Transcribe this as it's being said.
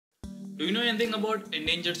Do you know anything about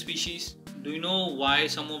endangered species? Do you know why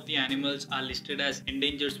some of the animals are listed as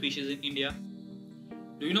endangered species in India?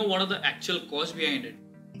 Do you know what are the actual cause behind it?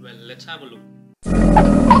 Well, let's have a look.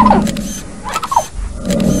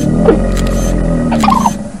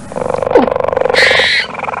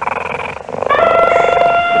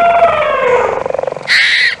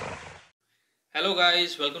 Hello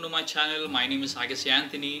guys, welcome to my channel. My name is Agassy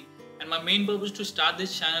Anthony, and my main purpose to start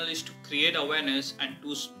this channel is to create awareness and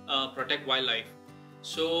to protect wildlife.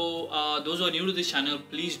 So those who are new to this channel,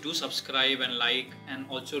 please do subscribe and like, and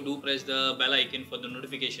also do press the bell icon for the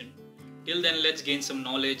notification. Till then, let's gain some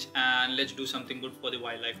knowledge and let's do something good for the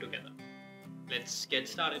wildlife together. Let's get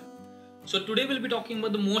started. So today we'll be talking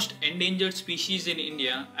about the most endangered species in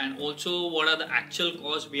India and also what are the actual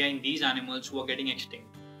cause behind these animals who are getting extinct.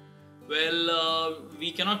 Well,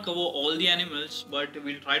 we cannot cover all the animals, but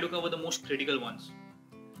we'll try to cover the most critical ones.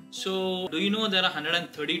 So, do you know there are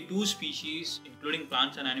 132 species, including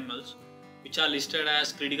plants and animals, which are listed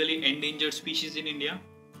as critically endangered species in India?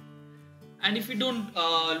 And if we don't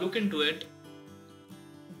look into it,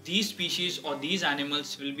 these species or these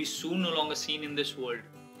animals will be soon no longer seen in this world.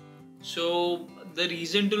 So, the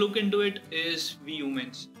reason to look into it is we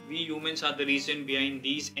humans. We humans are the reason behind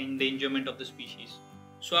these endangerment of the species.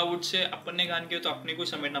 So I would say अपने गान के तो अपने को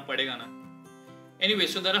समझना पड़ेगा ना. Anyway,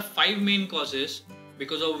 so there are 5 main causes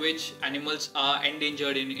because of which animals are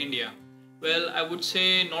endangered in India. Well, I would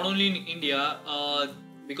say not only in India,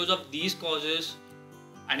 because of these causes,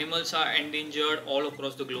 animals are endangered all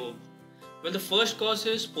across the globe. Well, the first cause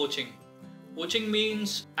is poaching. Poaching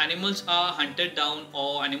means animals are hunted down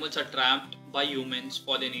or animals are trapped by humans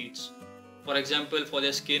for their needs. For example, for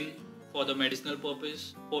their skin, for the medicinal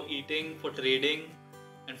purpose, for eating, for trading,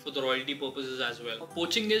 and for the royalty purposes as well.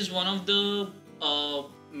 Poaching is one of the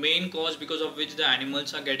main cause because of which the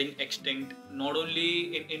animals are getting extinct, not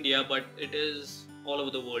only in India but it is all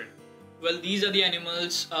over the world. Well, these are the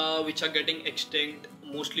animals which are getting extinct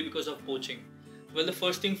mostly because of poaching. Well, the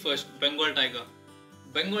first thing first, Bengal tiger.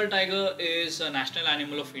 Bengal tiger is a national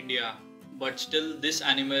animal of India, but still this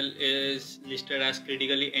animal is listed as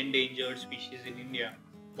critically endangered species in India.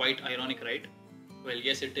 Quite ironic, right? Well,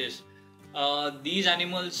 yes, it is. These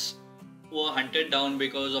animals were hunted down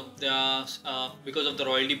because of the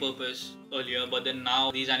royalty purpose earlier, but then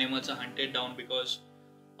now these animals are hunted down because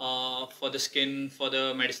for the skin, for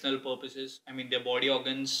the medicinal purposes. I mean, their body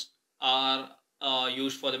organs are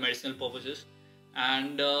used for the medicinal purposes,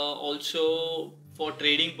 and also for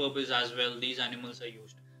trading purpose as well. These animals are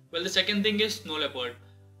used. Well, the second thing is snow leopard.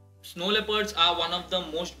 Snow leopards are one of the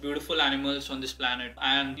most beautiful animals on this planet,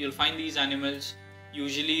 and you'll find these animals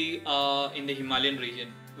usually in the Himalayan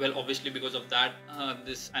region. Well, obviously because of that,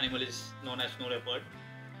 this animal is known as snow leopard,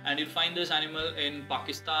 and you'll find this animal in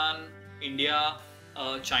Pakistan, India,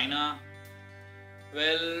 China.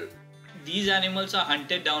 Well, these animals are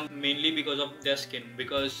hunted down mainly because of their skin,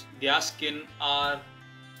 because their skin are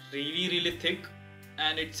really thick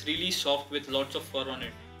and it's really soft with lots of fur on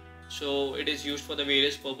it. So it is used for the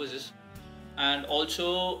various purposes. And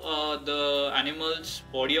also the animals'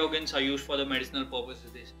 body organs are used for the medicinal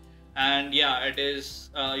purposes, and yeah, it is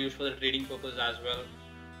used for the trading purpose as well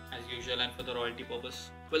as usual, and for the royalty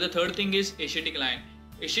purpose. Well, the third thing is Asiatic lion.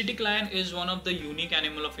 Asiatic lion is one of the unique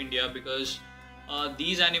animal of India because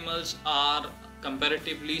these animals are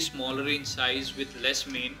comparatively smaller in size with less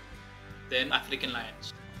mane than African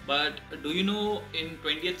lions. But do you know in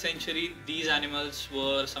 20th century these animals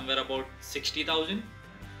were somewhere about 60,000?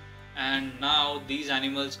 And now these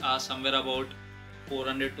animals are somewhere about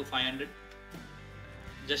 400 to 500.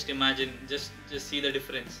 Just imagine, just see the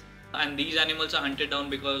difference. And these animals are hunted down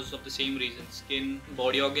because of the same reason: skin,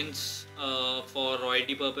 body organs, for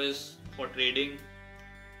royalty purpose, for trading.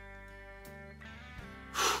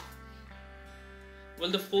 Well,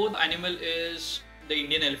 the fourth animal is the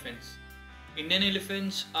Indian elephants. Indian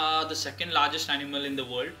elephants are the second largest animal in the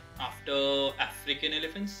world after African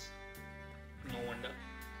elephants. No wonder.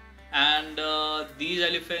 And these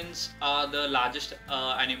elephants are the largest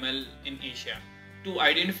animal in Asia. To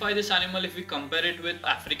identify this animal, if we compare it with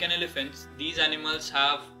African elephants, these animals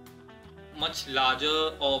have much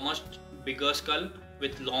larger or much bigger skull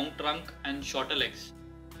with long trunk and shorter legs,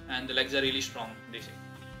 and the legs are really strong, they say.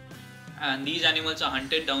 And these animals are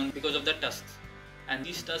hunted down because of their tusks, and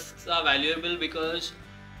these tusks are valuable because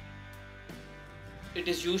it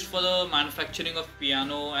is used for the manufacturing of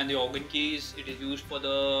piano and the organ keys. It is used for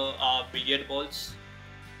the billiard balls,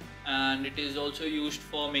 and it is also used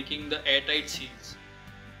for making the airtight seals.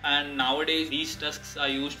 And nowadays these tusks are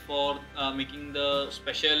used for making the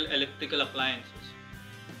special electrical appliances.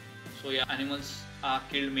 So yeah, animals are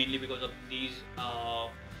killed mainly because of these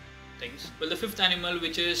things. Well, the fifth animal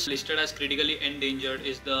which is listed as critically endangered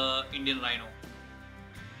is the Indian rhino.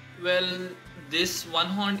 Well, this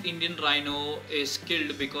one-horned Indian rhino is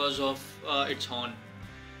killed because of its horn.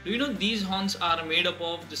 Do you know these horns are made up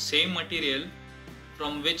of the same material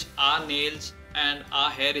from which our nails and our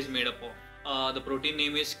hair is made up of? The protein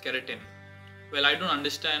name is keratin. Well, I don't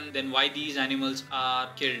understand then why these animals are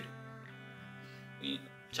killed. In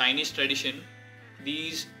Chinese tradition,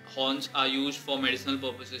 these horns are used for medicinal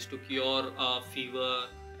purposes to cure fever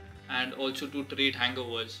and also to treat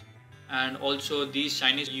hangovers. And also these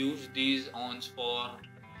Chinese use these horns for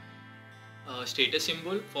status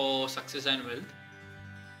symbol for success and wealth.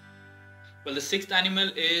 Well, the sixth animal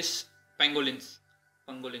is pangolins.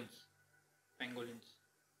 Pangolins. Pangolins.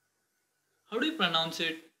 How do you pronounce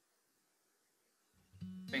it?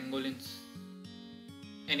 Pangolins.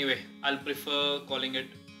 Anyway, I'll prefer calling it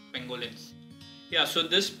pangolins. Yeah, so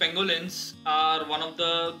these pangolins are one of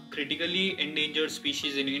the critically endangered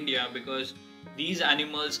species in India because these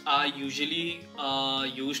animals are usually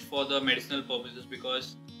used for the medicinal purposes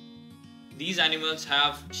because these animals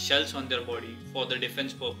have shells on their body for the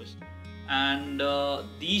defense purpose. And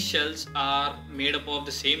these shells are made up of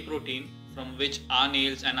the same protein from which our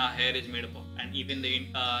nails and our hair is made up of, and even the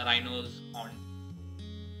rhino's horn.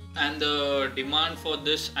 And the demand for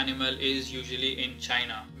this animal is usually in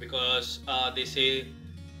China because they say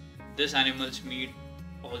this animal's meat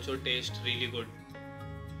also tastes really good.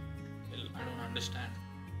 Well, I don't understand.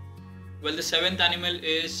 Well, the seventh animal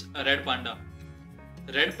is a red panda.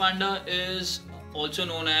 Red panda is also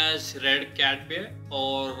known as red cat bear,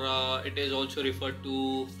 or it is also referred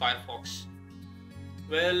to firefox.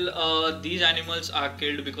 Well, these animals are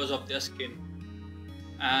killed because of their skin,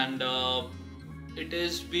 and it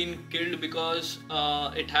is been killed because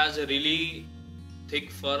it has a really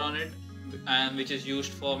thick fur on it, and which is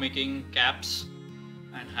used for making caps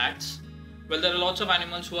and hats. Well, there are lots of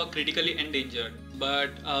animals who are critically endangered, but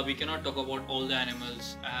we cannot talk about all the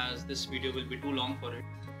animals as this video will be too long for it.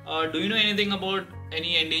 Do you know anything about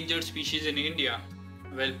any endangered species in India?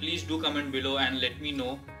 Well, please do comment below and let me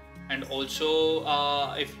know. And also,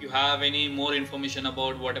 if you have any more information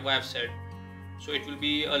about whatever I have said, so it will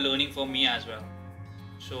be a learning for me as well.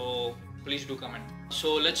 So please do comment.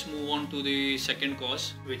 So let's move on to the second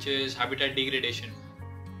cause, which is habitat degradation.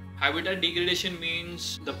 Habitat degradation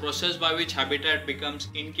means the process by which habitat becomes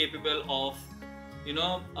incapable of,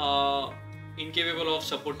 incapable of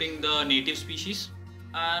supporting the native species.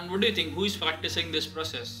 And what do you think? Who is practicing this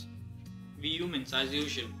process? We humans, as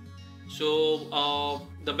usual. So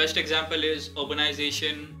the best example is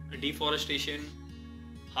urbanization, deforestation,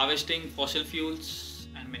 harvesting fossil fuels,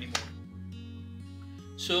 and many more.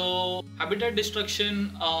 So habitat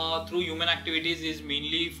destruction through human activities is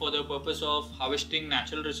mainly for the purpose of harvesting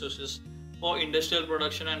natural resources for industrial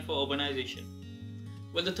production and for urbanization.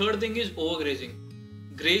 Well, the third thing is overgrazing.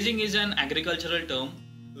 Grazing is an agricultural term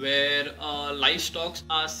where livestock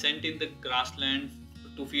are sent in the grassland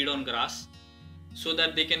to feed on grass so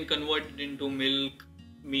that they can convert it into milk,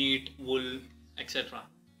 meat, wool, etc.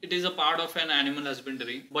 It is a part of an animal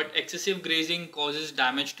husbandry, but excessive grazing causes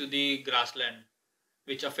damage to the grassland,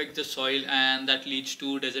 which affects the soil, and that leads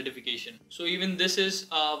to desertification. So even this is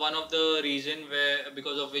one of the reasons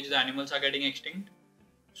because of which the animals are getting extinct.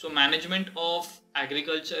 So management of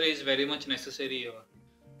agriculture is very much necessary here.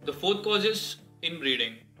 The fourth cause is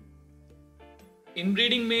inbreeding.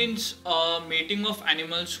 Inbreeding means mating of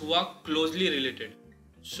animals who are closely related.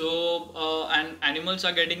 So and animals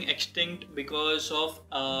are getting extinct because of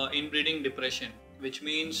inbreeding depression, which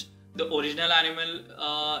means the original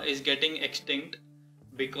animal is getting extinct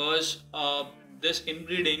because this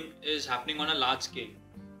inbreeding is happening on a large scale.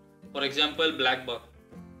 For example, black buck.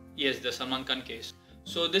 Yes, the Salman Khan case.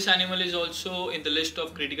 So this animal is also in the list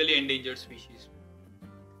of critically endangered species.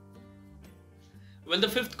 Well, the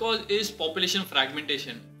fifth cause is population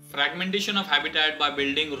fragmentation. Fragmentation of habitat by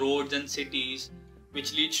building roads and cities,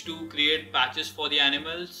 which leads to create patches for the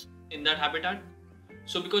animals in that habitat.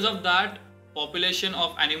 So because of that, population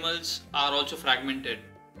of animals are also fragmented.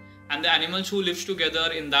 And the animals who live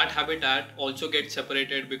together in that habitat also get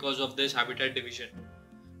separated because of this habitat division,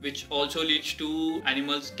 which also leads to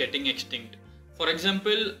animals getting extinct. For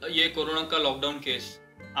example, ये corona का lockdown case,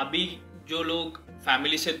 अभी जो लोग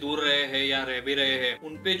family से दूर रहे हैं या रह भी रहे हैं,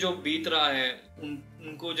 उन पे जो बीत रहा है,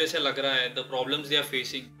 उनको जैसे लग रहा है, the problems they are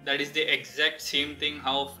facing, that is the exact same thing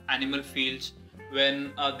how animal feels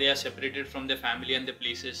when they are separated from their family and their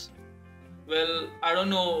places. Well, I don't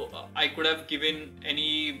know, I could have given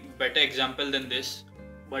any better example than this,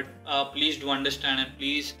 but please do understand and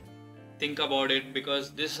please think about it,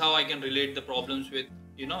 because this is how I can relate the problems with,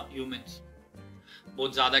 humans.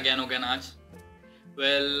 बहुत ज़्यादा ज्ञान हो गया ना आज.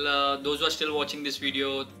 Well, those who are still watching this video,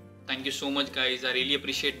 thank you so much guys. I really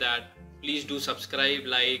appreciate that. Please do subscribe,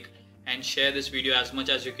 like and share this video as much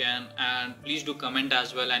as you can, and please do comment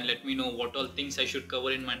as well and let me know what all things I should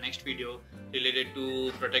cover in my next video related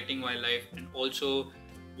to protecting wildlife, and also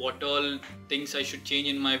what all things I should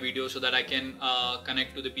change in my video so that I can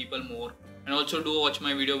connect to the people more. And also do watch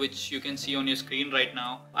my video which you can see on your screen right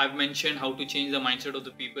now. I've mentioned how to change the mindset of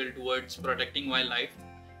the people towards protecting wildlife.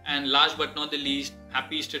 And last but not the least,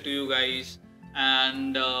 happy Easter to you guys,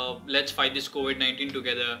 and let's fight this COVID-19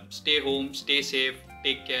 together. Stay home, stay safe,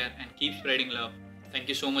 take care and keep spreading love. Thank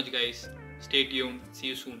you so much guys. Stay tuned. See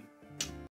you soon.